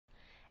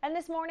And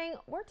this morning,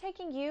 we're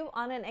taking you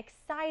on an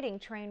exciting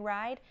train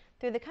ride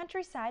through the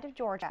countryside of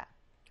Georgia.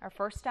 Our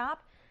first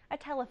stop, a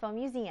telephone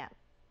museum.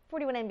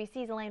 41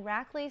 NBC's Elaine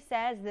Rackley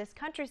says this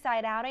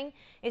countryside outing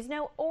is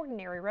no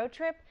ordinary road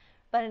trip,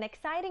 but an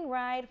exciting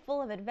ride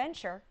full of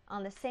adventure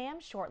on the SAM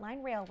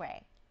Shortline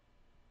Railway.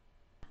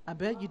 I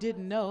bet you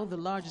didn't know the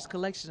largest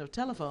collection of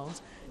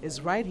telephones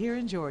is right here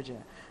in Georgia.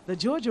 The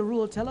Georgia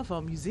Rural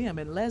Telephone Museum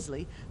in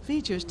Leslie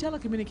features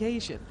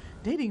telecommunication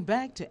dating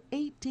back to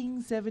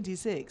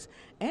 1876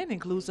 and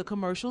includes a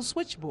commercial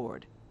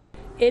switchboard.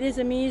 It is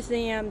a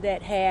museum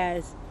that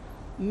has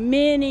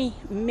many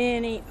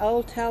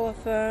old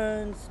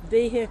telephones,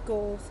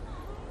 vehicles,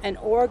 an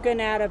organ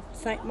out of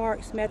St.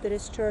 Mark's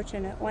Methodist Church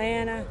in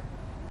Atlanta.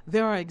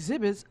 There are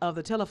exhibits of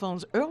the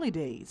telephone's early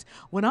days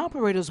when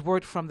operators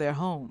worked from their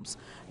homes.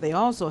 They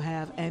also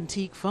have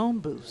antique phone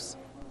booths.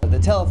 The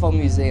telephone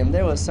museum,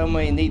 there was so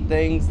many neat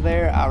things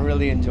there. I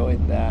really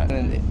enjoyed that.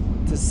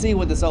 And to see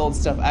what this old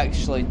stuff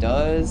actually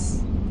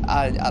does,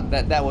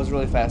 that was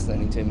really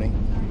fascinating to me.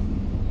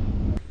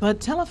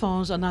 But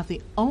telephones are not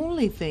the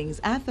only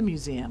things at the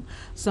museum.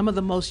 Some of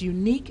the most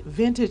unique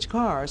vintage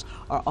cars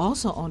are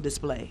also on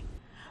display.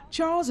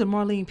 Charles and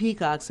Marlene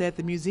Peacock said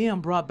the museum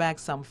brought back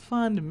some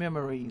fond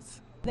memories.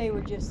 They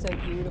were just so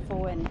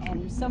beautiful,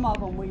 and some of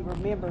them we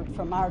remembered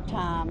from our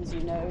times,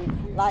 you know,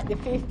 like the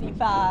 57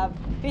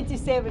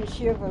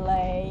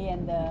 Chevrolet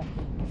and the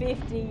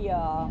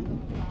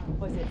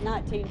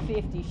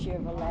 1950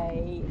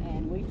 Chevrolet,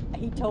 and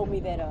he told me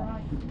that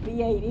a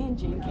V8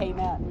 engine came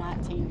out in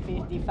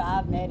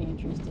 1955, and that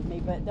interested me.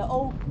 But the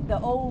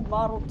old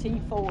Model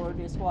T Ford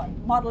is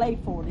Model A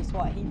Ford is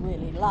what he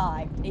really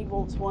liked. He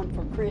wants one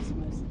for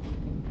Christmas.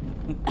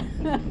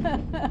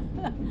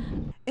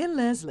 In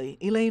Leslie,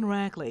 Elaine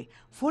Rackley,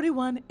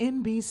 41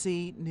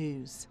 NBC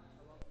News.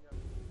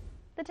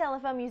 The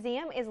Telephone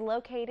Museum is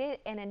located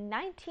in a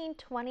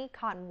 1920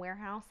 cotton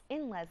warehouse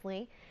in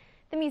Leslie.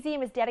 The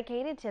museum is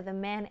dedicated to the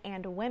men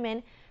and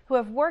women who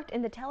have worked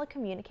in the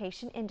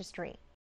telecommunication industry.